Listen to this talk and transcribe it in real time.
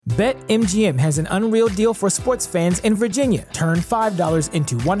BetMGM has an unreal deal for sports fans in Virginia. Turn $5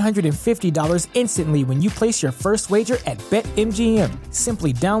 into $150 instantly when you place your first wager at BetMGM.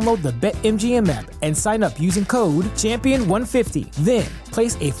 Simply download the BetMGM app and sign up using code Champion150. Then,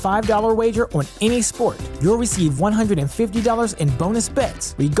 place a $5 wager on any sport. You'll receive $150 in bonus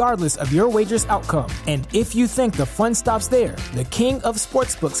bets, regardless of your wager's outcome. And if you think the fun stops there, the King of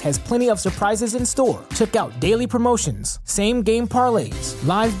Sportsbooks has plenty of surprises in store. Check out daily promotions, same-game parlays,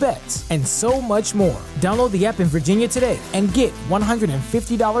 live bets, and so much more. Download the app in Virginia today and get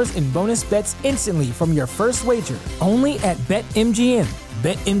 $150 in bonus bets instantly from your first wager. Only at BetMGM.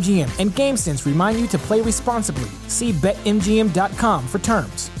 BetMGM and GameSense remind you to play responsibly. See BetMGM.com for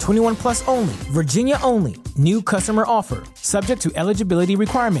terms. 21 plus only. Virginia only. New customer offer. Subject to eligibility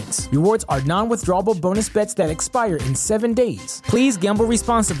requirements. Rewards are non-withdrawable bonus bets that expire in 7 days. Please gamble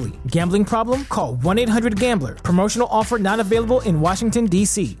responsibly. Gambling problem? Call 1-800-GAMBLER. Promotional offer not available in Washington,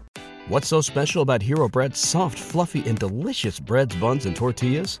 D.C. What's so special about Hero Bread's soft, fluffy, and delicious breads, buns, and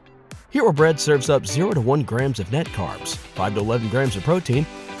tortillas? Hero Bread serves up 0 to 1 grams of net carbs, 5 to 11 grams of protein,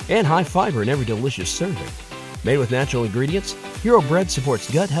 and high fiber in every delicious serving. Made with natural ingredients, Hero Bread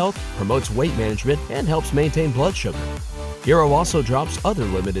supports gut health, promotes weight management, and helps maintain blood sugar. Hero also drops other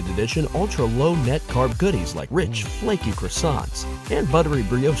limited edition ultra-low net carb goodies like rich, flaky croissants and buttery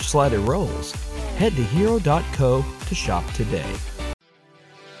brioche slider rolls. Head to hero.co to shop today.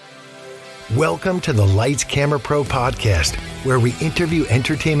 Welcome to the Lights Camera Pro podcast, where we interview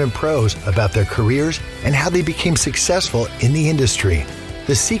entertainment pros about their careers and how they became successful in the industry.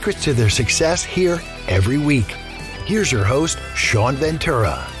 The secrets to their success here every week. Here's your host, Sean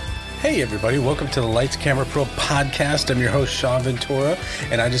Ventura. Hey everybody, welcome to the Lights Camera Pro podcast. I'm your host, Sean Ventura,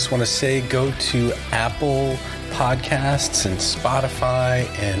 and I just want to say go to Apple Podcasts and Spotify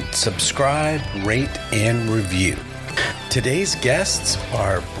and subscribe, rate, and review. Today's guests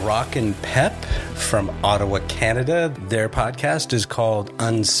are Brock and Pep from Ottawa, Canada. Their podcast is called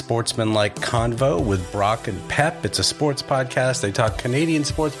Unsportsmanlike Convo with Brock and Pep. It's a sports podcast. They talk Canadian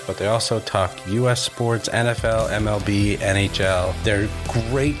sports, but they also talk U.S. sports, NFL, MLB, NHL. They're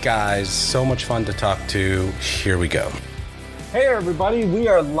great guys. So much fun to talk to. Here we go. Hey everybody, we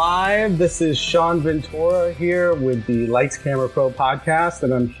are live. This is Sean Ventura here with the Lights Camera Pro podcast,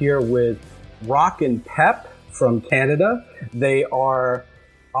 and I'm here with Brock and Pep from Canada. They are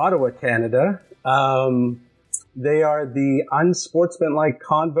Ottawa, Canada. They are the Unsportsmanlike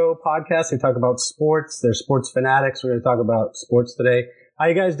Convo podcast. They talk about sports. They're sports fanatics. We're going to talk about sports today. How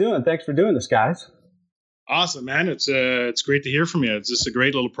you guys doing? Thanks for doing this, guys. Awesome, man. It's great to hear from you. It's just a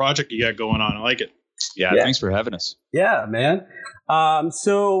great little project you got going on. I like it. Yeah. Thanks for having us. Yeah, man.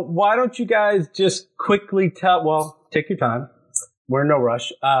 So why don't you guys just quickly take your time. We're in no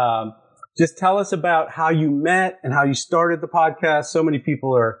rush. Just tell us about how you met and how you started the podcast. So many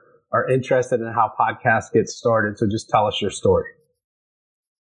people are interested in how podcasts get started. So just tell us your story.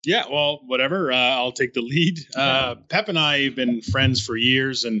 Yeah, well, whatever. I'll take the lead. Pep and I have been friends for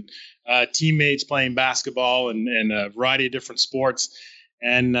years and teammates playing basketball and a variety of different sports.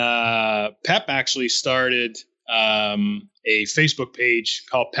 And Pep actually started a Facebook page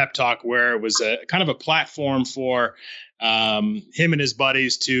called Pep Talk, where it was a kind of a platform for him and his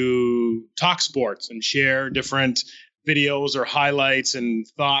buddies to talk sports and share different videos or highlights and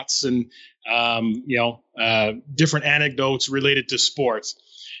thoughts and different anecdotes related to sports.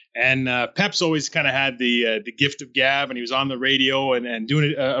 And Pep's always kind of had the gift of gab, and he was on the radio and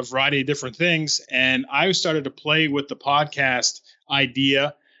doing a variety of different things. And I started to play with the podcast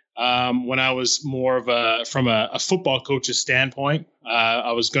idea when I was more from a football coach's standpoint.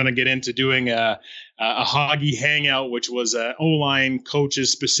 I was going to get into doing a Hoggy Hangout, which was an O-line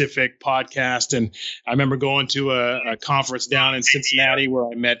coaches specific podcast. And I remember going to a conference down in Cincinnati where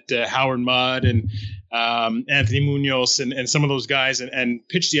I met Howard Mudd and Anthony Munoz and some of those guys and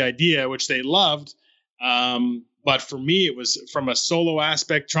pitched the idea, which they loved. But for me, it was from a solo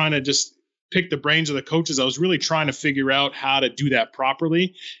aspect, trying to just pick the brains of the coaches. I was really trying to figure out how to do that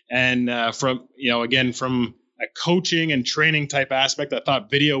properly. And from a coaching and training type aspect, I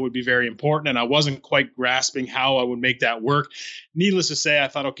thought video would be very important, and I wasn't quite grasping how I would make that work. Needless to say, I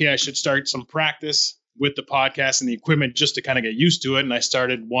thought, okay, I should start some practice with the podcast and the equipment just to kind of get used to it. And I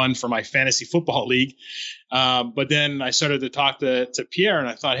started one for my fantasy football league. But then I started to talk to Pierre, and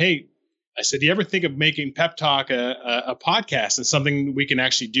I thought, hey, I said, do you ever think of making Pep Talk a podcast and something we can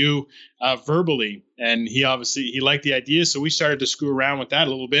actually do verbally? And he liked the idea. So we started to screw around with that a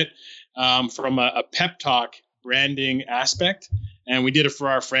little bit from a Pep Talk branding aspect. And we did it for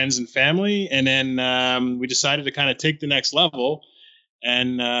our friends and family. And then we decided to kind of take the next level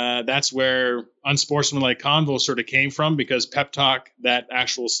And that's where Unsportsmanlike Convo sort of came from, because Pep Talk, that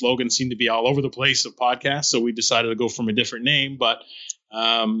actual slogan, seemed to be all over the place of podcasts. So we decided to go from a different name. But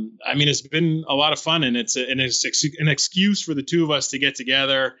I mean, it's been a lot of fun, and it's an excuse for the two of us to get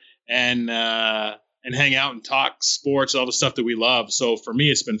together and hang out and talk sports, all the stuff that we love. So for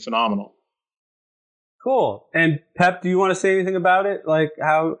me, it's been phenomenal. Cool. And Pep, do you want to say anything about it? Like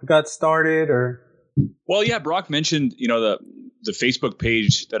how it got started or? Well, yeah, Brock mentioned, the Facebook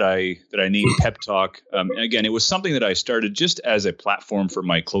page that I named Pep Talk. And again, it was something that I started just as a platform for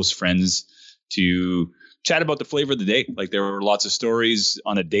my close friends to chat about the flavor of the day. Like there were lots of stories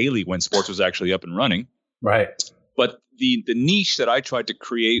on a daily when sports was actually up and running. Right. But the niche that I tried to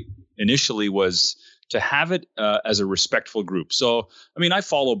create initially was to have it as a respectful group. So, I mean, I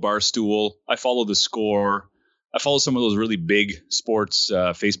follow Barstool, I follow The Score, I follow some of those really big sports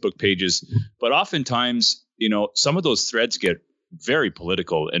Facebook pages, but oftentimes, some of those threads get very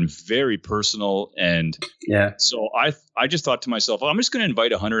political and very personal. And so I just thought to myself, I'm just going to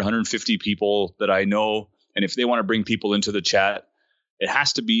invite 100, 150 people that I know. And if they want to bring people into the chat, it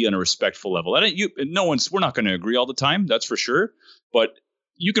has to be on a respectful level. We're not going to agree all the time, that's for sure. But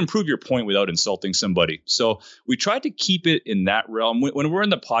you can prove your point without insulting somebody. So we tried to keep it in that realm. When we're in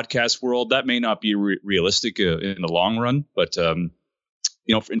the podcast world, that may not be realistic in the long run. But,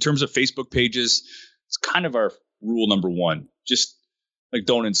 in terms of Facebook pages, it's kind of our rule number one. Just like,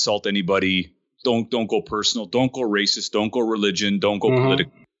 don't insult anybody. Don't go personal. Don't go racist. Don't go religion. Don't go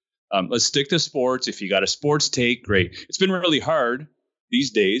political. Let's stick to sports. If you got a sports take, great. It's been really hard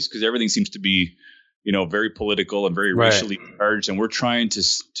these days because everything seems to be very political and very racially charged, and we're trying to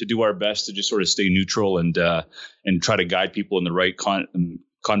do our best to just sort of stay neutral and try to guide people in the right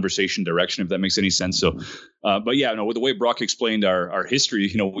conversation direction, if that makes any sense. So, but yeah, with the way Brock explained our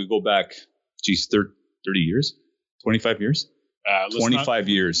history, we go back, 30 years, 25 years, 25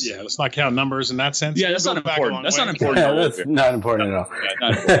 years. Yeah, let's not count numbers in that sense. Yeah, that's not important. That's not important. Yeah, that's not important at all. Yeah,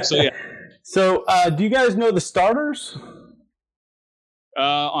 not important. So yeah. So, do you guys know the starters?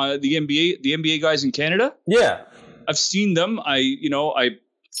 The NBA guys in Canada. Yeah, I've seen them. I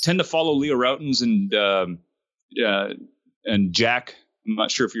tend to follow Leo Routens and Jack. I'm not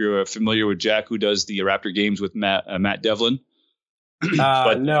sure if you're familiar with Jack, who does the Raptor games with Matt Devlin.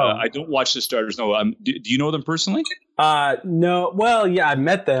 But no, I don't watch the starters. No, do you know them personally? No. Well, yeah, I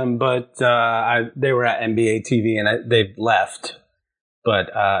met them, but they were at NBA TV and they've left.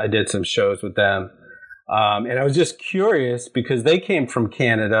 But I did some shows with them. And I was just curious because they came from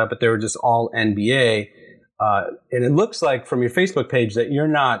Canada, but they were just all NBA. And it looks like from your Facebook page that you're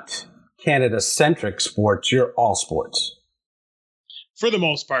not Canada-centric sports. You're all sports. For the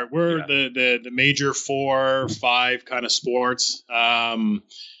most part, we're the major 4, 5 kind of sports.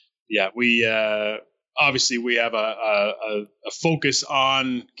 We obviously we have a focus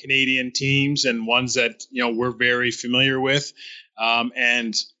on Canadian teams and ones that we're very familiar with.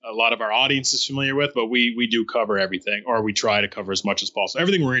 And a lot of our audience is familiar with, but we do cover everything, or we try to cover as much as possible.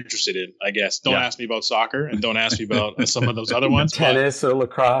 Everything we're interested in, I guess. Don't ask me about soccer, and don't ask me about some of those other ones. Tennis or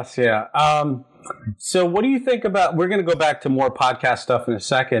lacrosse, yeah. So what do you think about, we're going to go back to more podcast stuff in a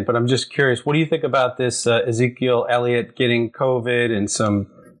second, but I'm just curious, what do you think about this Ezekiel Elliott getting COVID and some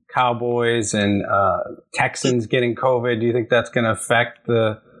Cowboys and Texans getting COVID? Do you think that's going to affect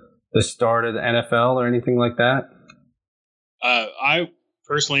the start of the NFL or anything like that? I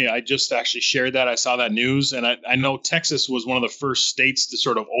personally, I just actually shared that. I saw that news, and I know Texas was one of the first states to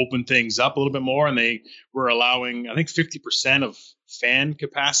sort of open things up a little bit more, and they were allowing, I think, 50% of fan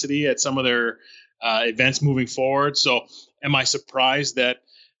capacity at some of their events moving forward. So am I surprised that,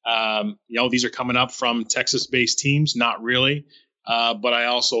 these are coming up from Texas-based teams? Not really. But I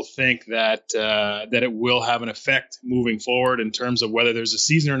also think that it will have an effect moving forward in terms of whether there's a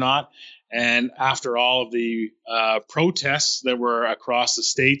season or not. And after all of the protests that were across the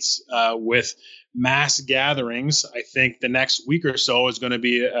states with mass gatherings, I think the next week or so is going to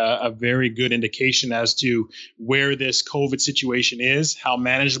be a very good indication as to where this COVID situation is, how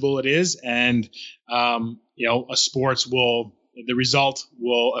manageable it is, and the result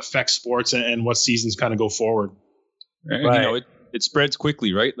will affect sports and what seasons kind of go forward. Right. It spreads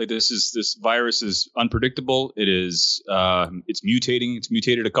quickly, right? Like this virus is unpredictable. It is, it's mutating. It's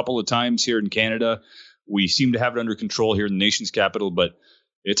mutated a couple of times here in Canada. We seem to have it under control here in the nation's capital, but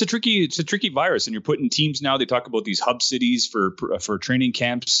it's a tricky virus. And you're putting teams now. They talk about these hub cities for training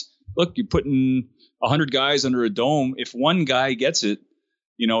camps. Look, you're putting 100 guys under a dome. If one guy gets it,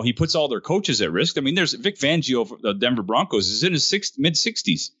 he puts all their coaches at risk. I mean, there's Vic Fangio of the Denver Broncos is in his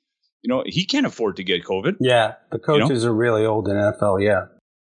mid-60s. He can't afford to get COVID. Yeah, the coaches are really old in NFL. Yeah.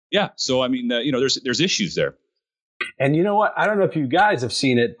 Yeah. So I mean, there's issues there. And you know what? I don't know if you guys have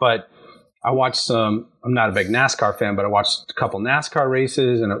seen it, but I watched I'm not a big NASCAR fan, but I watched a couple NASCAR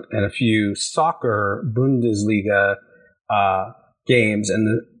races and a few soccer Bundesliga games, and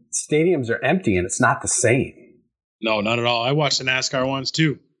the stadiums are empty, and it's not the same. No, not at all. I watched the NASCAR ones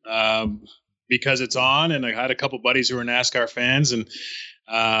too, because it's on, and I had a couple buddies who were NASCAR fans, and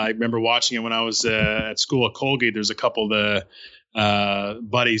I remember watching it when I was at school at Colgate. There's a couple of the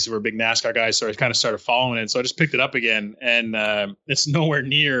buddies who were big NASCAR guys, so I kind of started following it. So I just picked it up again, and it's nowhere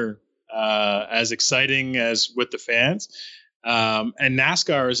near as exciting as with the fans. And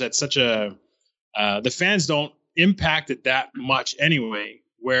NASCAR is at such a the fans don't impact it that much anyway,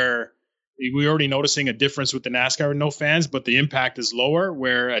 where we're already noticing a difference with the NASCAR with no fans, but the impact is lower,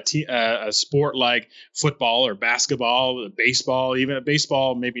 where a sport like football or basketball, baseball, even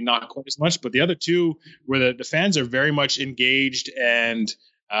baseball, maybe not quite as much, but the other two where the fans are very much engaged and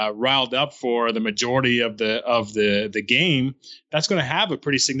riled up for the majority of the game, that's going to have a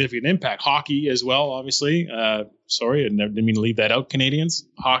pretty significant impact. Hockey as well, obviously. Sorry, I didn't mean to leave that out, Canadians.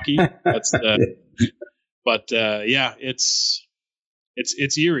 Hockey. That's but yeah,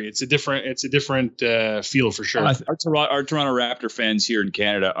 it's eerie. It's a different feel for sure. Our Toronto Raptor fans here in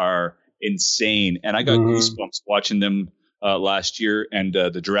Canada are insane, and I got goosebumps watching them last year and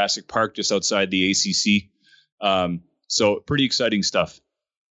the Jurassic Park just outside the ACC. So pretty exciting stuff.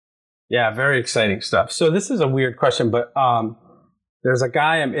 Yeah, very exciting stuff. So this is a weird question, but there's a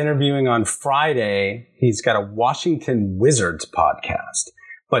guy I'm interviewing on Friday. He's got a Washington Wizards podcast,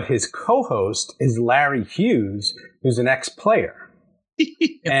 but his co-host is Larry Hughes, who's an ex-player.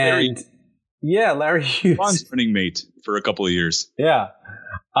 And Larry Hughes, Ron's running mate for a couple of years. Yeah.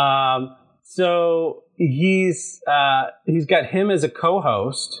 So he's got him as a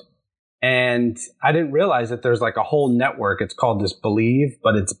co-host, and I didn't realize that there's like a whole network. It's called this Believe,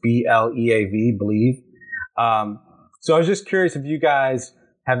 but it's BLEAV, Believe. So I was just curious if you guys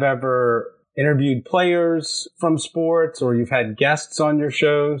have ever interviewed players from sports, or you've had guests on your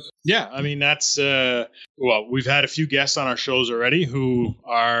shows. Yeah, I mean, that's we've had a few guests on our shows already who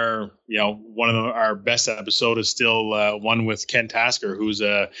are, one of our best episode is still one with Ken Tasker, who's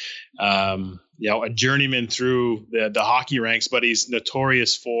a journeyman through the hockey ranks, but he's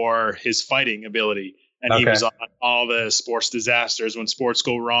notorious for his fighting ability. And he was on all the sports disasters when sports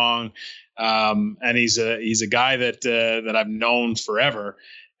go wrong. And he's a guy that I've known forever.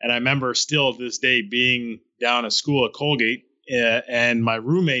 And I remember still to this day being down at school at Colgate and my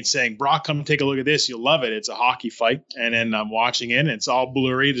roommate saying, "Brock, come take a look at this. You'll love it. It's a hockey fight." And then I'm watching it, and it's all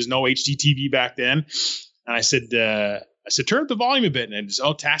blurry. There's no HDTV back then. And I said, turn up the volume a bit. And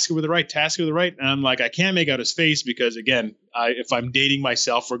just, Tasker with the right. And I'm like, I can't make out his face because, again, if I'm dating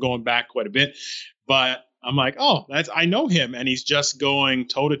myself, we're going back quite a bit. But I'm like, I know him. And he's just going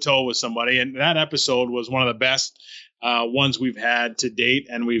toe-to-toe with somebody. And that episode was one of the best ones we've had to date,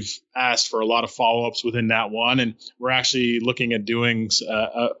 and we've asked for a lot of follow-ups within that one, and we're actually looking at doing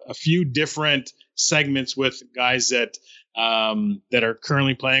a few different segments with guys that are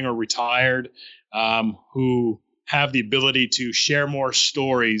currently playing or retired, who have the ability to share more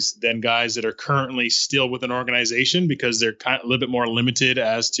stories than guys that are currently still with an organization, because they're kind of a little bit more limited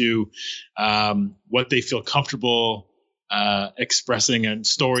as to what they feel comfortable expressing and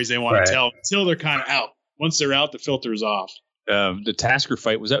stories they want to tell until they're kind of out. Once they're out, the filter is off. The Tasker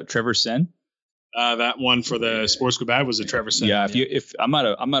fight, was that Trevor Sen? That one for the Sports Go Bad was a Trevor Sen. Yeah, if I'm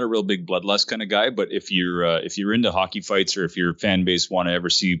not a real big bloodlust kind of guy, but if you're into hockey fights, or if your fan base want to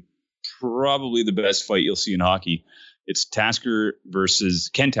ever see probably the best fight you'll see in hockey, it's Ken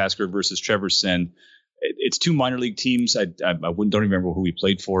Tasker versus Trevor Sen. It's two minor league teams. I don't remember who he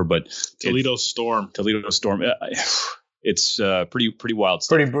played for, but Toledo Storm. It's pretty wild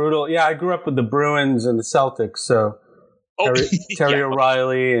stuff. Pretty brutal. Yeah, I grew up with the Bruins and the Celtics, so Terry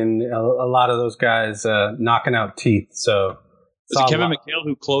O'Reilly and a lot of those guys knocking out teeth. So was it Kevin McHale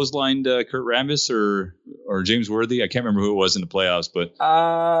who clotheslined Kurt Rambis or James Worthy? I can't remember who it was in the playoffs, but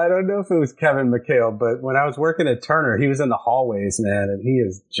I don't know if it was Kevin McHale. But when I was working at Turner, he was in the hallways, man, and he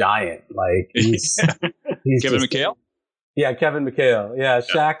is giant. Like he's Kevin McHale. Yeah, Kevin McHale. Yeah,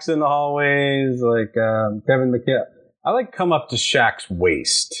 Shaq's in the hallways, like Kevin McHale. I like come up to Shaq's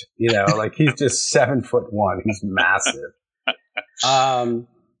waist, like he's just 7'1". He's massive.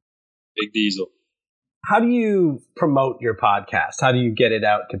 Big Diesel. How do you promote your podcast? How do you get it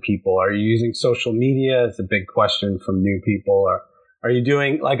out to people? Are you using social media? It's a big question from new people. Or are you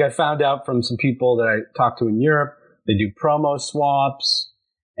doing, like I found out from some people that I talked to in Europe, they do promo swaps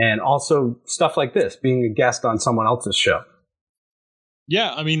and also stuff like this, being a guest on someone else's show.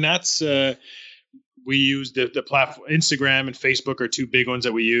 Yeah, I mean, that's we use the platform. Instagram and Facebook are two big ones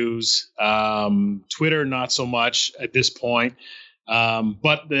that we use. Twitter, not so much at this point.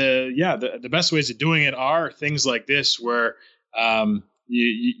 But the best ways of doing it are things like this, where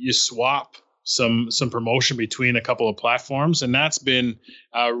you swap some promotion between a couple of platforms, and that's been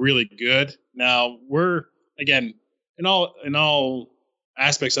really good. Now we're, again, in all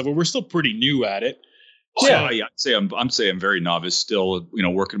aspects of it, we're still pretty new at it. Yeah, I'd say I'm very novice still,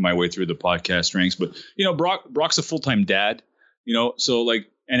 working my way through the podcast ranks. But Brock's a full-time dad, so and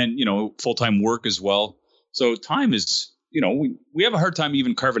then full-time work as well. So time is, we have a hard time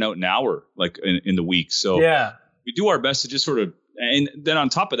even carving out an hour like in the week. So we do our best to just sort of, and then on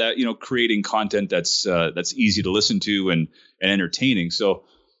top of that, creating content that's easy to listen to and entertaining. So,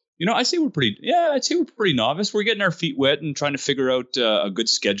 I'd say we're pretty novice. We're getting our feet wet and trying to figure out a good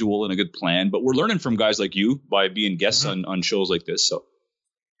schedule and a good plan. But we're learning from guys like you by being guests on shows like this. So,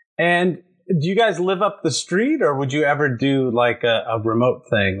 and do you guys live up the street, or would you ever do like a remote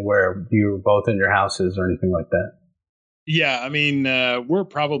thing where you're both in your houses or anything like that? Yeah, I mean, we're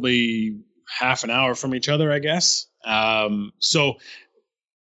probably half an hour from each other, I guess. So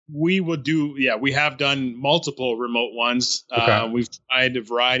we would we have done multiple remote ones. Okay. We've tried a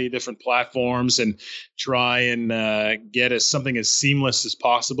variety of different platforms and try and get something as seamless as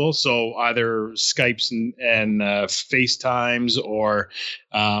possible. So either Skypes and FaceTimes or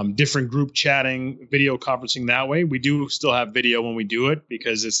different group chatting, video conferencing that way. We do still have video when we do it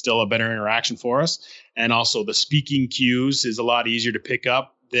because it's still a better interaction for us. And also the speaking cues is a lot easier to pick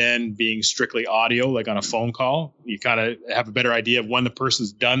up than being strictly audio, like on a phone call. You kind of have a better idea of when the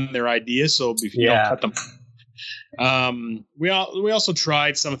person's done their idea. So if you don't cut them. We also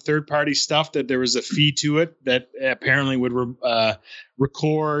tried some third-party stuff that there was a fee to it that apparently would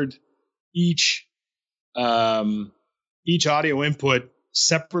record each audio input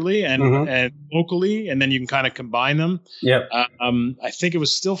separately and locally, and then you can kind of combine them. Yep. I think it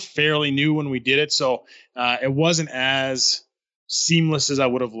was still fairly new when we did it, so it wasn't as seamless as I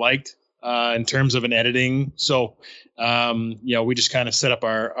would have liked in terms of an editing. So, we just kind of set up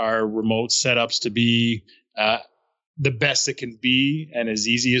our remote setups to be the best it can be and as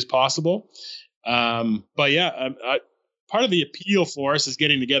easy as possible. But yeah, part of the appeal for us is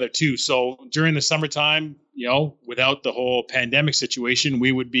getting together too. So during the summertime, without the whole pandemic situation,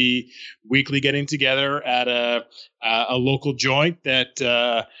 we would be weekly getting together at a local joint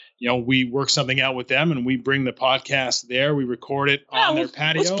that, we work something out with them and we bring the podcast there. We record it on their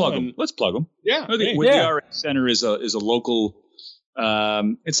patio. Let's plug them. Yeah. The RX Center is a local,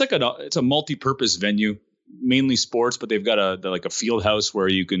 it's a multi-purpose venue, mainly sports, but they've got a field house where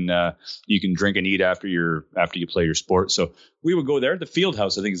you can drink and eat after you play your sport. So we would go there. The field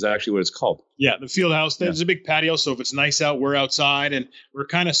house, I think, is actually what it's called. Yeah, the field house. There's a big patio, so if it's nice out, we're outside, and we're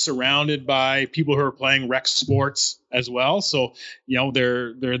kind of surrounded by people who are playing rec sports as well. So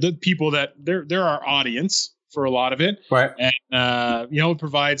they're the people that they're our audience for a lot of it, right? And it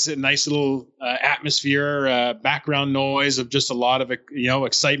provides a nice little atmosphere, background noise of just a lot of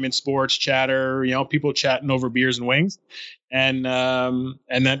excitement, sports chatter, people chatting over beers and wings, and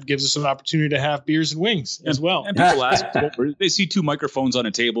that gives us an opportunity to have beers and wings as well. And people ask, they see two microphones on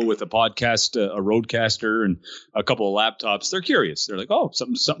a table with a podcast, a roadcaster, and a couple of laptops. They're curious. They're like, oh,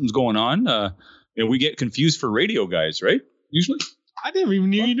 something's going on. We get confused for radio guys, right? Usually. I didn't even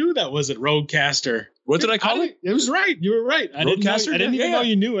know you knew that was it, Roadcaster. What did I call it? It was right. You were right. I didn't even know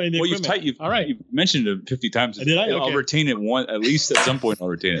you knew anything. Well, you've mentioned it 50 times. Did I? Okay. I'll retain it at least at some point. I'll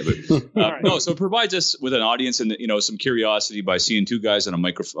retain it. But right. No, so it provides us with an audience and some curiosity by seeing two guys on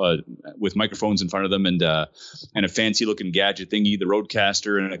a with microphones in front of them and a fancy looking gadget thingy, the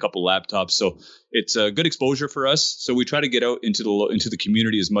Roadcaster, and a couple laptops. So it's a good exposure for us. So we try to get out into the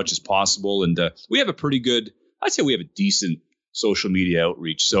community as much as possible, and we have I'd say we have a decent social media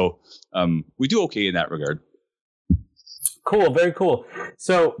outreach. So we do okay in that regard. Cool. Very cool.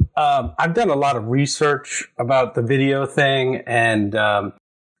 So I've done a lot of research about the video thing, and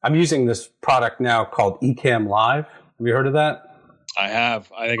I'm using this product now called Ecamm Live. Have you heard of that? I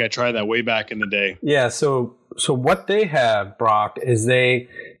have. I think I tried that way back in the day. Yeah. So what they have, Brock, is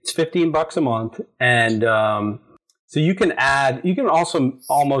it's $15 a month, and so you can also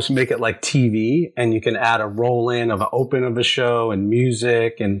almost make it like TV, and you can add a roll in of an open of a show and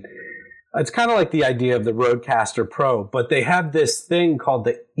music, and it's kind of like the idea of the Roadcaster Pro, but they have this thing called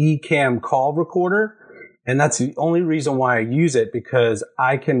the Ecamm call recorder, and that's the only reason why I use it, because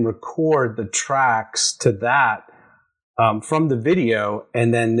I can record the tracks to that from the video,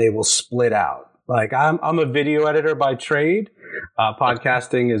 and then they will split out. Like I'm a video editor by trade.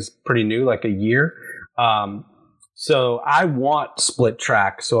 Podcasting is pretty new, like a year. So I want split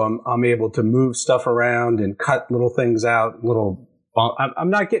track, so I'm able to move stuff around and cut little things out. I'm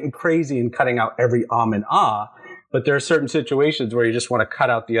not getting crazy and cutting out every and but there are certain situations where you just want to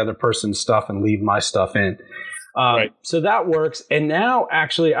cut out the other person's stuff and leave my stuff in. Right. So that works. And now,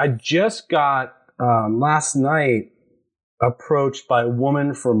 actually, I just got last night approached by a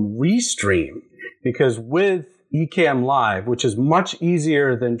woman from Restream, because with Ecamm Live, which is much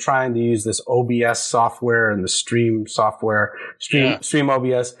easier than trying to use this OBS software and the Stream software, Stream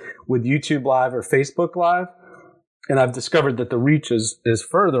OBS with YouTube Live or Facebook Live. And I've discovered that the reach is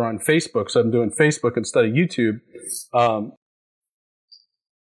further on Facebook, so I'm doing Facebook instead of YouTube.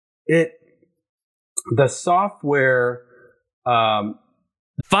 The software.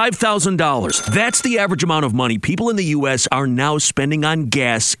 $5,000. That's the average amount of money people in the U.S. are now spending on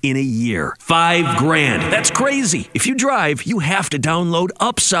gas in a year. $5,000. That's crazy. If you drive, you have to download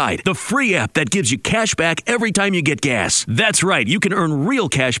Upside, the free app that gives you cash back every time you get gas. That's right. You can earn real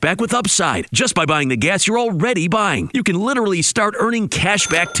cash back with Upside just by buying the gas you're already buying. You can literally start earning cash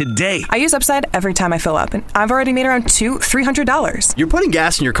back today. I use Upside every time I fill up, and I've already made around $300. You're putting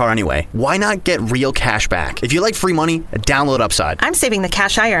gas in your car anyway. Why not get real cash back? If you like free money, download Upside. I'm saving the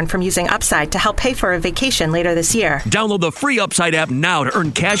cash I earn from using Upside to help pay for a vacation later this year. Download the free Upside app now to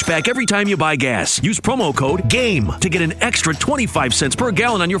earn cash back every time you buy gas. Use promo code GAME to get an extra 25 cents per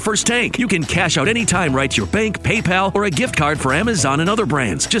gallon on your first tank. You can cash out anytime right to your bank, PayPal, or a gift card for Amazon and other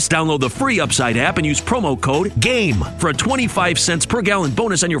brands. Just download the free Upside app and use promo code GAME for a 25 cents per gallon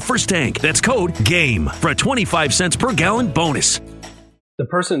bonus on your first tank. That's code GAME for a 25 cents per gallon bonus. The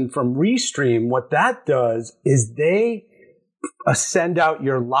person from Restream, what that does is they send out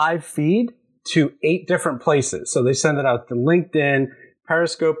your live feed to 8 different places. So they send it out to LinkedIn,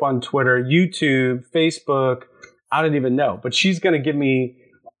 Periscope on Twitter, YouTube, Facebook. I don't even know. But she's going to give me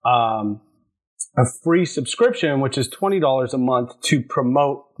a free subscription, which is $20 a month to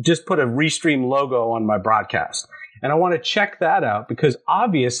promote, just put a Restream logo on my broadcast. And I want to check that out because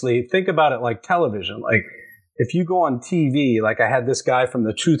obviously, think about it like television. Like if you go on TV, like I had this guy from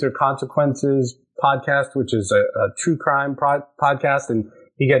the Truth or Consequences podcast, which is a true crime podcast, and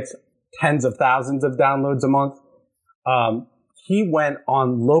he gets tens of thousands of downloads a month. He went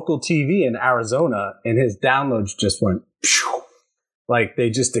on local TV in Arizona, and his downloads just went like they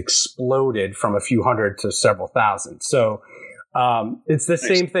just exploded from a few hundred to several thousand. So it's the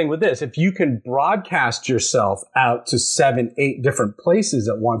same thing with this. If you can broadcast yourself out to 7, 8 different places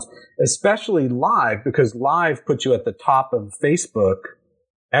at once, especially live, because live puts you at the top of Facebook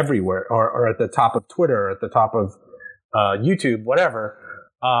everywhere, or at the top of Twitter, or at the top of YouTube, whatever,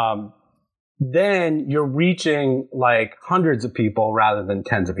 then you're reaching like hundreds of people rather than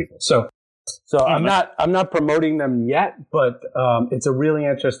tens of people. So I'm not promoting them yet, but it's a really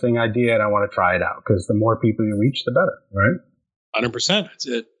interesting idea, and I want to try it out because the more people you reach, the better, right? 100%. That's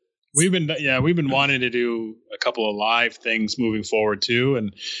it. We've been wanting to do a couple of live things moving forward too,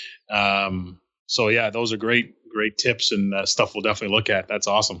 and so yeah, those are great tips and stuff we'll definitely look at. That's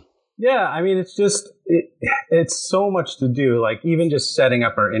awesome. Yeah, I mean, it's just it's so much to do. Like even just setting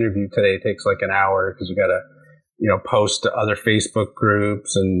up our interview today takes like an hour because you got to post to other Facebook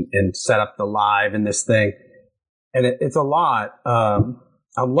groups and set up the live in this thing, and it's a lot. I'm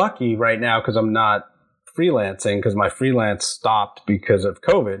lucky right now because I'm not freelancing because my freelance stopped because of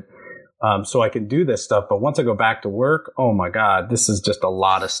COVID. So I can do this stuff. But once I go back to work, oh my God, this is just a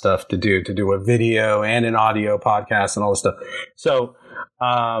lot of stuff to do a video and an audio podcast and all this stuff. So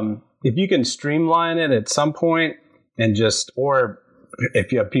if you can streamline it at some point and or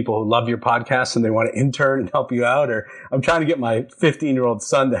if you have people who love your podcast and they want to intern and help you out, or I'm trying to get my 15-year-old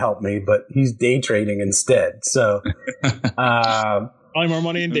son to help me, but he's day trading instead. So, probably more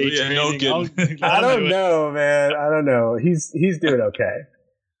money in day trading. No kidding. I don't know, man. I don't know. He's doing okay.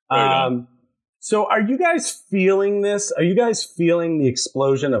 So are you guys feeling this? Are you guys feeling the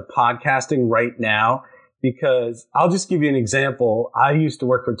explosion of podcasting right now? Because I'll just give you an example. I used to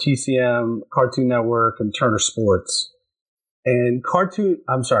work for TCM, Cartoon Network, and Turner Sports. And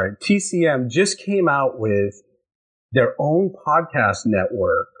TCM just came out with their own podcast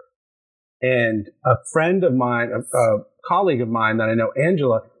network. And a friend of mine, a colleague of mine that I know,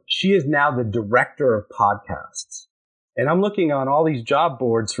 Angela, she is now the director of podcasts. And I'm looking on all these job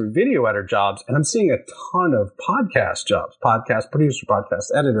boards for video editor jobs, and I'm seeing a ton of podcast jobs, podcast producer,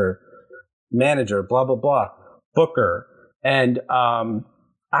 podcast editor, manager, blah, blah, blah, booker. And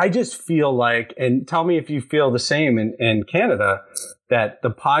I just feel like, and tell me if you feel the same in Canada, that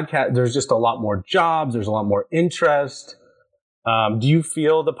the podcast, there's just a lot more jobs, there's a lot more interest. Do you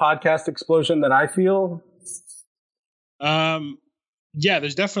feel the podcast explosion that I feel? Yeah,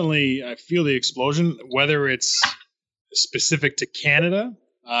 there's definitely, I feel the explosion, whether it's specific to Canada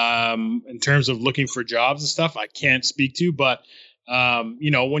in terms of looking for jobs and stuff, I can't speak to. But,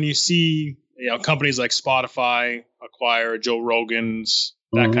 when you see, companies like Spotify acquire Joe Rogan's,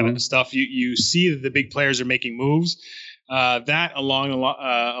 that kind of stuff, you see that the big players are making moves. That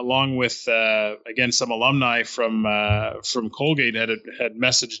along with again, some alumni from Colgate had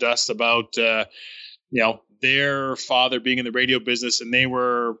messaged us about their father being in the radio business, and they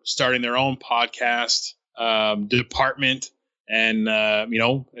were starting their own podcast department, and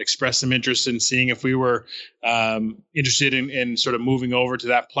expressed some interest in seeing if we were interested in sort of moving over to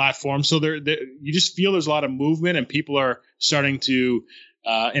that platform. So there you just feel there's a lot of movement, and people are starting to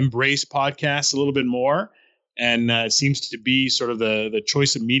embrace podcasts a little bit more. And it seems to be sort of the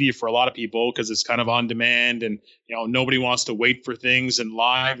choice of media for a lot of people, because it's kind of on demand, and nobody wants to wait for things. And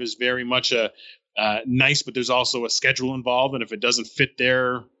live is very much a nice, but there's also a schedule involved, and if it doesn't fit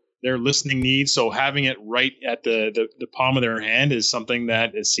their listening needs, so having it right at the palm of their hand is something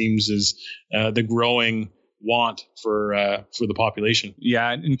that it seems is the growing want for the population.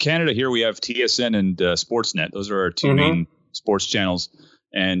 Yeah, in Canada here we have TSN and Sportsnet. Those are our two main sports channels,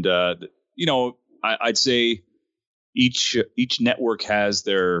 and I'd say each network has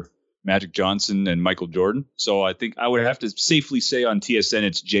their Magic Johnson and Michael Jordan. So I think I would have to safely say on TSN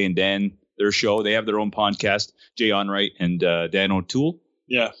it's Jay and Dan, their show. They have their own podcast, Jay Onright and Dan O'Toole.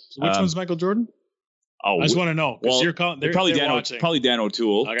 Yeah. So which one's Michael Jordan? I just want to know, because you're calling. They're probably Dan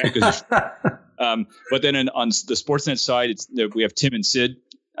O'Toole. Okay. But then on the Sportsnet side, we have Tim and Sid.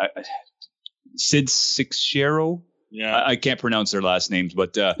 Sid Sixero. Yeah, I can't pronounce their last names,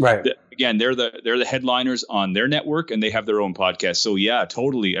 but right. Again, they're the headliners on their network, and they have their own podcast. So yeah,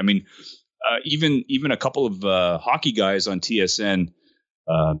 totally. I mean, even a couple of hockey guys on TSN,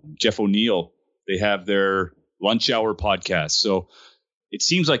 Jeff O'Neill, they have their lunch hour podcast. So it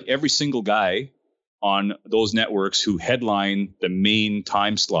seems like every single guy on those networks who headline the main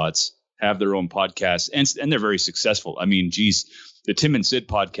time slots have their own podcasts, and they're very successful. I mean, geez, the Tim and Sid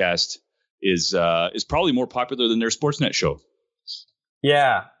podcast is probably more popular than their Sportsnet show.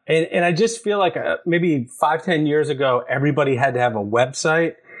 Yeah. And I just feel like maybe 5-10 years ago, everybody had to have a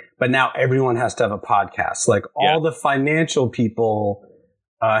website, but now everyone has to have a podcast. Like all the financial people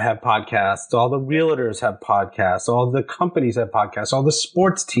have podcasts, all the realtors have podcasts, all the companies have podcasts, all the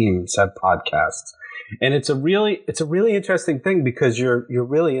sports teams have podcasts. And it's a really interesting thing, because you're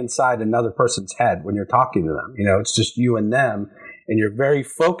really inside another person's head when you're talking to them. It's just you and them. And you're very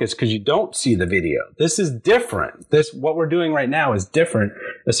focused because you don't see the video. This is different. What we're doing right now is different,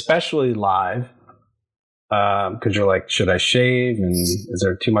 especially live. Because you're like, should I shave? And is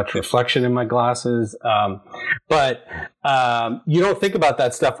there too much reflection in my glasses? But you don't think about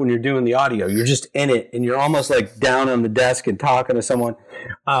that stuff when you're doing the audio. You're just in it, and you're almost like down on the desk and talking to someone.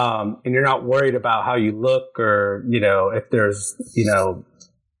 And you're not worried about how you look, or if there's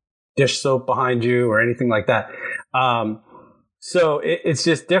dish soap behind you or anything like that. So it's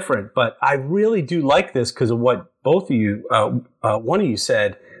just different, but I really do like this because of what both of you, one of you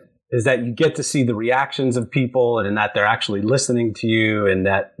said, is that you get to see the reactions of people, and that they're actually listening to you, and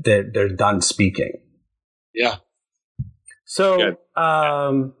that they're done speaking. Yeah. So,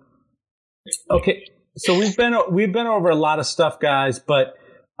 okay. So we've been over a lot of stuff, guys, but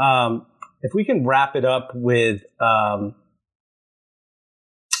if we can wrap it up with,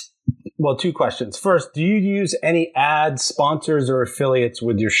 two questions. First, do you use any ads, sponsors, or affiliates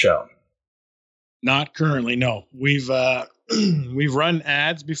with your show? Not currently, no. We've run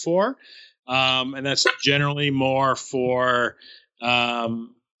ads before, and that's generally more for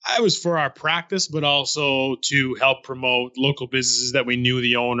for our practice, but also to help promote local businesses that we knew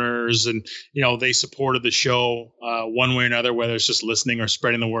the owners, and they supported the show one way or another, whether it's just listening or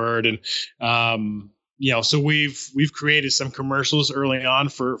spreading the word. And so we've created some commercials early on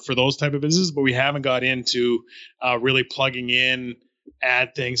for those type of businesses, but we haven't got into really plugging in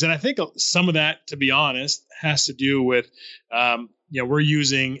ad things. And I think some of that, to be honest, has to do with we're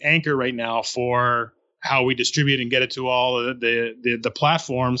using Anchor right now for how we distribute and get it to all of the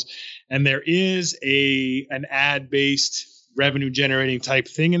platforms. And there is an ad-based revenue generating type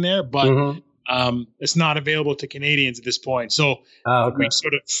thing in there, but it's not available to Canadians at this point. So we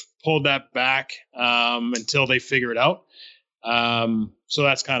sort of pulled that back until they figure it out. So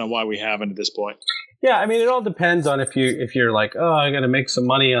that's kind of why we haven't at this point. Yeah, I mean, it all depends on if you're like, oh, I got to make some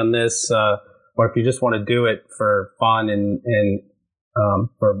money on this, or if you just want to do it for fun and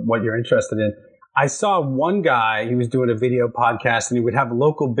for what you're interested in. I saw one guy, he was doing a video podcast, and he would have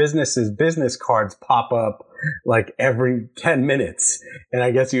local businesses' business cards pop up like every 10 minutes. And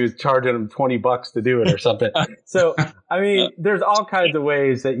I guess he was charging them $20 to do it or something. So, I mean, there's all kinds of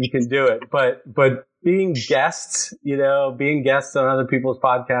ways that you can do it, but being guests, being guests on other people's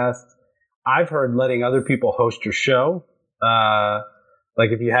podcasts, I've heard letting other people host your show.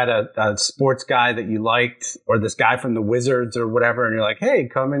 Like if you had a sports guy that you liked, or this guy from the Wizards or whatever, and you're like, hey,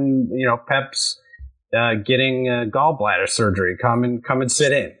 come and, Pep's getting gallbladder surgery. Come and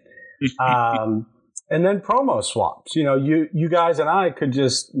sit in. And then promo swaps. You guys and I could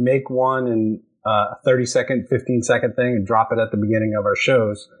just make one in a 30-second, 15-second thing and drop it at the beginning of our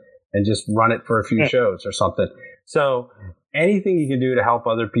shows and just run it for a few shows or something. So anything you can do to help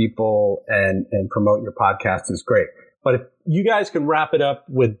other people and promote your podcast is great. But if you guys can wrap it up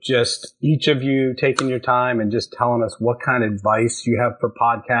with just each of you taking your time and just telling us what kind of advice you have for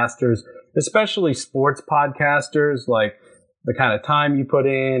podcasters, especially sports podcasters, like the kind of time you put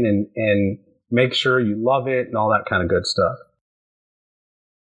in and make sure you love it and all that kind of good stuff.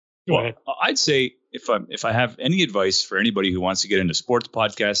 Well, I'd say if I have any advice for anybody who wants to get into sports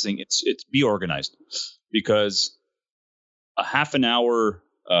podcasting, it's be organized, because a half an hour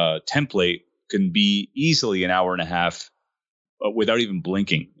template can be easily an hour and a half without even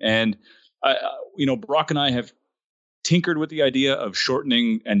blinking. And Brock and I have tinkered with the idea of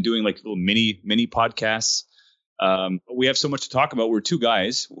shortening and doing like little mini podcasts. We have so much to talk about. We're two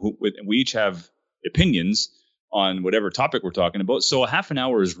guys we each have opinions on whatever topic we're talking about. So a half an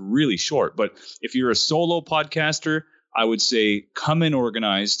hour is really short. But if you're a solo podcaster, I would say come in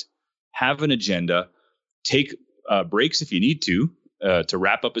organized, have an agenda, take breaks if you need to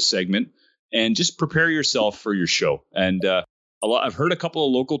wrap up a segment, and just prepare yourself for your show. And I've heard a couple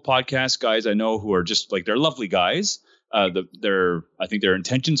of local podcast guys I know who are just like, they're lovely guys. I think their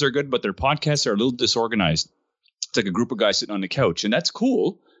intentions are good, but their podcasts are a little disorganized. It's like a group of guys sitting on the couch, and that's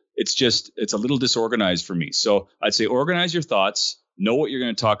cool. It's a little disorganized for me. So I'd say organize your thoughts, know what you're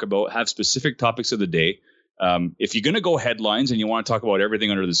going to talk about, have specific topics of the day. If you're going to go headlines and you want to talk about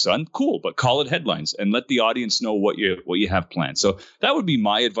everything under the sun, cool, but call it headlines and let the audience know what you have planned. So that would be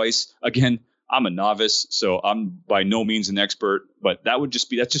my advice. Again, I'm a novice, so I'm by no means an expert, but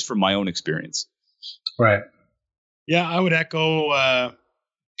that's just from my own experience. Right. Yeah, I would echo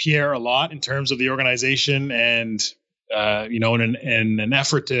Pierre a lot in terms of the organization and in an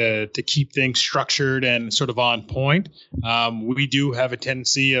effort to keep things structured and sort of on point. We do have a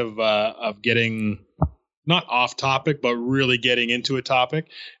tendency of getting not off topic, but really getting into a topic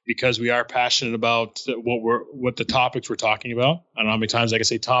because we are passionate about what the topics we're talking about. I don't know how many times I can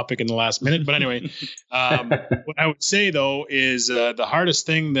say topic in the last minute, but anyway, what I would say though is the hardest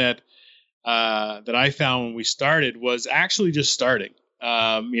thing that I found when we started was actually just starting.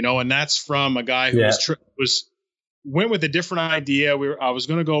 And that's from a guy who went with a different idea. I was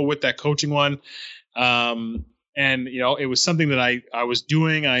going to go with that coaching one. And it was something that I was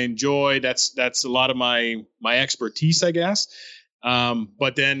doing. I enjoyed. That's a lot of my expertise, I guess.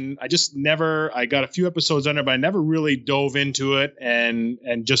 But then I got a few episodes under, but I never really dove into it and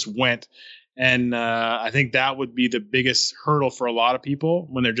just went. And I think that would be the biggest hurdle for a lot of people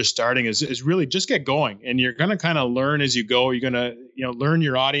when they're just starting is really just get going. And you're going to kind of learn as you go. You're going to, learn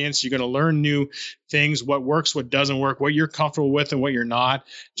your audience. You're going to learn new things, what works, what doesn't work, what you're comfortable with and what you're not.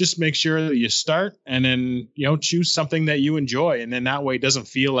 Just make sure that you start and then, choose something that you enjoy. And then that way it doesn't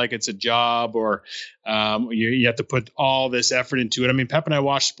feel like it's a job or you have to put all this effort into it. I mean, Pep and I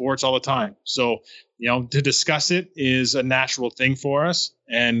watch sports all the time. So, to discuss it is a natural thing for us.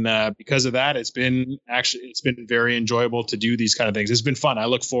 And because of that, it's been very enjoyable to do these kind of things. It's been fun. I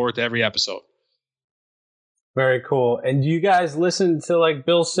look forward to every episode. Very cool. And do you guys listen to like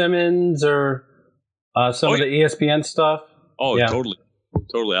Bill Simmons or some of the ESPN stuff? Oh, yeah. Totally.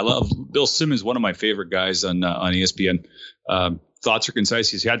 I love Bill Simmons, one of my favorite guys on ESPN. Thoughts are concise.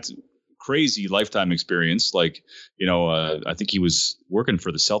 He's had crazy lifetime experience. Like, I think he was working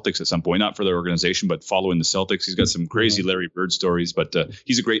for the Celtics at some point, not for their organization, but following the Celtics. He's got some crazy Larry Bird stories, but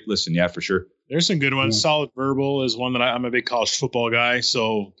he's a great listen. Yeah, for sure. There's some good ones. Solid Verbal is one that I'm a big college football guy.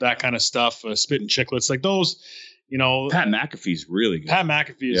 So that kind of stuff, Spittin' Chicklets, like those, Pat McAfee's really good. Pat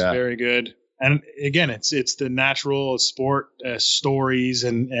McAfee is very good. And again, it's the natural sport stories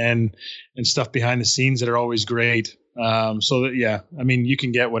and stuff behind the scenes that are always great. You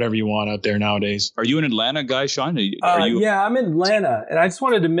can get whatever you want out there nowadays. Are you an Atlanta guy, Sean? Yeah, I'm in Atlanta, and I just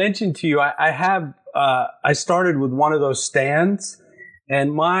wanted to mention to you, I started with one of those stands,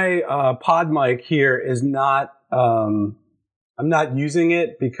 and my pod mic here is not. I'm not using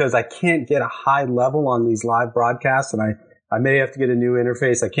it because I can't get a high level on these live broadcasts, and I may have to get a new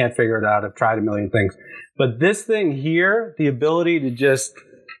interface. I can't figure it out. I've tried a million things, but this thing here, the ability to just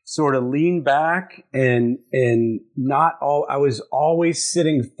sort of lean back and not all. I was always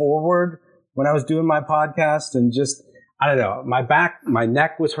sitting forward when I was doing my podcast, and just, I don't know, my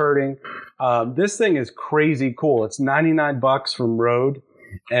neck was hurting. This thing is crazy cool. It's $99 from Rode,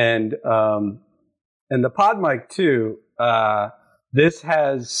 and the pod mic too. This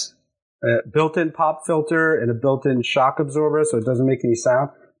has a built-in pop filter and a built-in shock absorber, so it doesn't make any sound.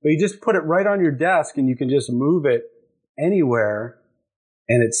 But you just put it right on your desk, and you can just move it anywhere,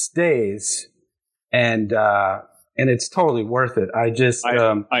 and it stays. And it's totally worth it. I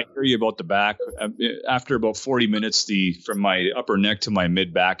hear you about the back. After about 40 minutes, from my upper neck to my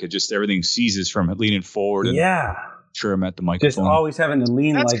mid back, everything seizes from leaning forward. And sure, I'm at the microphone. Just always having to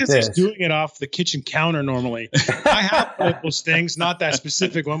lean like this. That's because he's doing it off the kitchen counter normally. I have one of those things, not that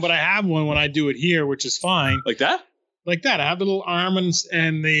specific one, but I have one when I do it here, which is fine. Like that? Like that. I have the little arm and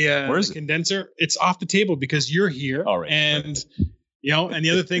the condenser. It's off the table because you're here. All right. And and the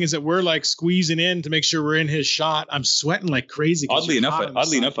other thing is that we're like squeezing in to make sure we're in his shot. I'm sweating like crazy. Oddly enough,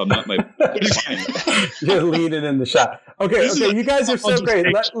 I'm not my. You're leaning in the shot. Okay. You guys are so great.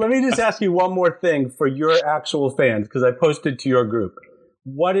 Let me just ask you one more thing for your actual fans, because I posted to your group.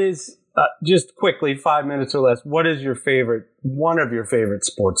 What is just quickly, 5 minutes or less? What is one of your favorite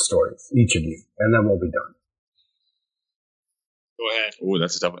sports stories, each of you, and then we'll be done. Go ahead. Oh,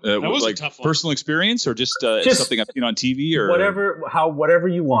 that's a tough one. That was a tough one. Personal experience, or just something I've seen on TV, or whatever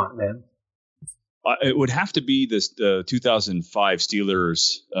you want, man. It would have to be the 2005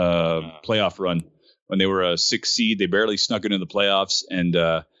 Steelers playoff run when they were a 6th seed. They barely snuck into the playoffs, and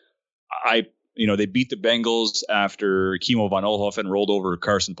they beat the Bengals after Kimo von Oelhoffen rolled over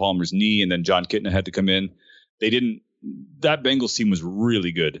Carson Palmer's knee, and then John Kitna had to come in. That Bengals team was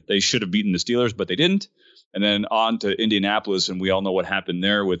really good. They should have beaten the Steelers, but they didn't. And then on to Indianapolis, and we all know what happened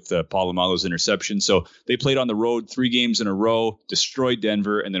there with Polamalu's interception. So they played on the road 3 games in a row, destroyed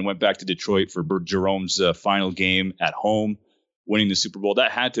Denver, and then went back to Detroit for Bert Jerome's final game at home, winning the Super Bowl.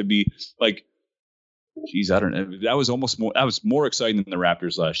 That had to be like, geez, I don't know. That was more exciting than the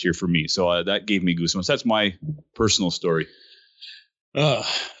Raptors last year for me. So that gave me goosebumps. That's my personal story. I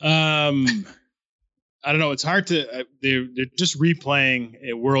don't know. It's hard to. They're just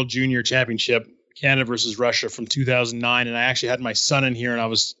replaying a World Junior Championship, Canada versus Russia from 2009, and I actually had my son in here, and I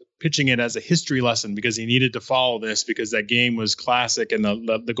was pitching it as a history lesson because he needed to follow this because that game was classic, and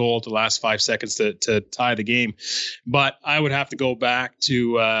the goal at the last 5 seconds to tie the game. But I would have to go back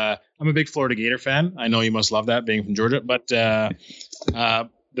to. I'm a big Florida Gator fan. I know you must love that, being from Georgia, but.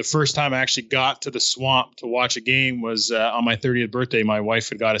 The first time I actually got to the Swamp to watch a game was on my 30th birthday. My wife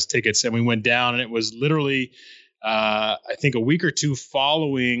had got us tickets, and we went down, and it was literally, I think, a week or two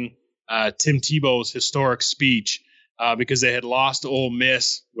following Tim Tebow's historic speech because they had lost to Ole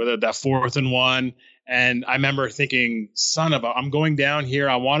Miss with that 4th and 1. And I remember thinking, I'm going down here.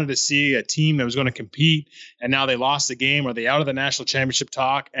 I wanted to see a team that was going to compete. And now they lost the game. Are they out of the national championship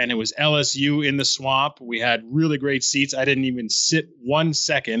talk? And it was LSU in the Swamp. We had really great seats. I didn't even sit 1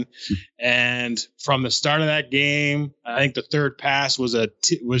 second. And from the start of that game, I think the third pass was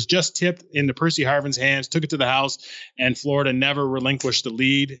just tipped into Percy Harvin's hands, took it to the house, and Florida never relinquished the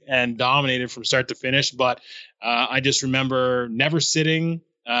lead and dominated from start to finish. But I just remember never sitting,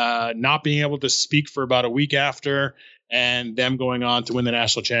 not being able to speak for about a week after, and them going on to win the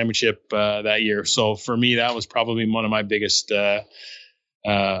national championship that year. So for me, that was probably one of my biggest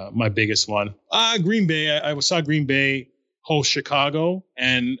one. Green Bay. I saw Green Bay host Chicago,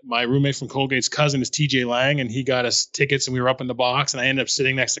 and my roommate from Colgate's cousin is TJ Lang, and he got us tickets, and we were up in the box, and I ended up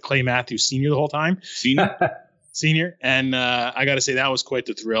sitting next to Clay Matthews Sr. the whole time. Senior. And I got to say, that was quite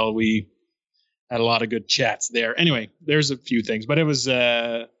the thrill. We had a lot of good chats there. Anyway, there's a few things, but it was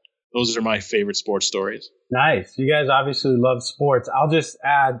those are my favorite sports stories. Nice. You guys obviously love sports. I'll just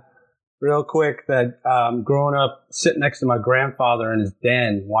add real quick that growing up, sitting next to my grandfather in his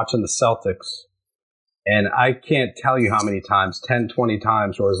den watching the Celtics, and I can't tell you how many times, 10, 20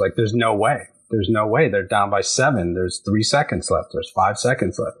 times, where it was like, there's no way. There's no way. They're down by 7. There's 3 seconds left. There's 5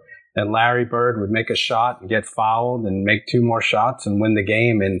 seconds left. And Larry Bird would make a shot and get fouled and make 2 more shots and win the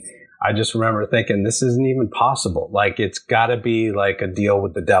game. And I just remember thinking, this isn't even possible. Like, it's got to be like a deal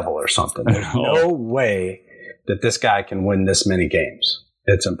with the devil or something. There's no way that this guy can win this many games.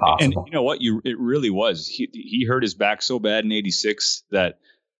 It's impossible. And you know what? It really was. He hurt his back so bad in '86 that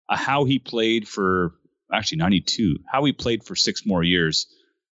how he played for, actually 92, how he played for 6 more years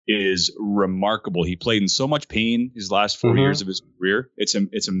is remarkable. He played in so much pain his last 4 years of his career. It's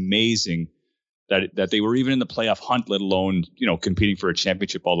amazing that they were even in the playoff hunt, let alone, competing for a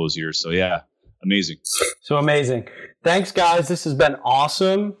championship all those years. So yeah, amazing. So amazing. Thanks, guys. This has been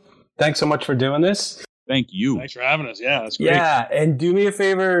awesome. Thanks so much for doing this. Thank you. Thanks for having us. Yeah, that's great. Yeah, and do me a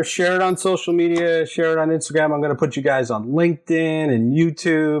favor, share it on social media, share it on Instagram. I'm going to put you guys on LinkedIn and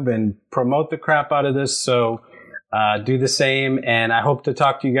YouTube and promote the crap out of this. So do the same. And I hope to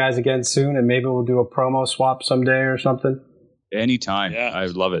talk to you guys again soon. And maybe we'll do a promo swap someday or something. Anytime. Yeah. I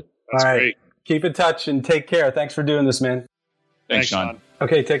love it. That's all right. Great. Keep in touch and take care. Thanks for doing this, man. Thanks, Sean.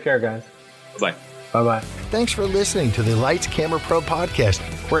 Okay, take care, guys. Bye. Bye-bye. Thanks for listening to the Lights Camera Pro podcast,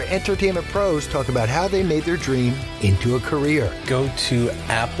 where entertainment pros talk about how they made their dream into a career. Go to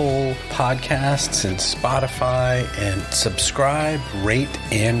Apple Podcasts and Spotify and subscribe, rate,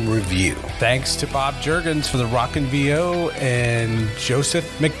 and review. Thanks to Bob Juergens for the Rockin' VO and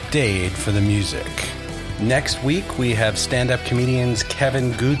Joseph McDade for the music. Next week, we have stand-up comedians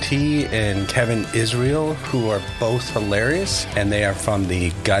Kevin Guti and Kevin Israel, who are both hilarious, and they are from the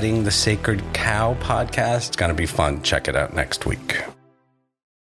Gutting the Sacred Cow podcast. It's going to be fun. Check it out next week.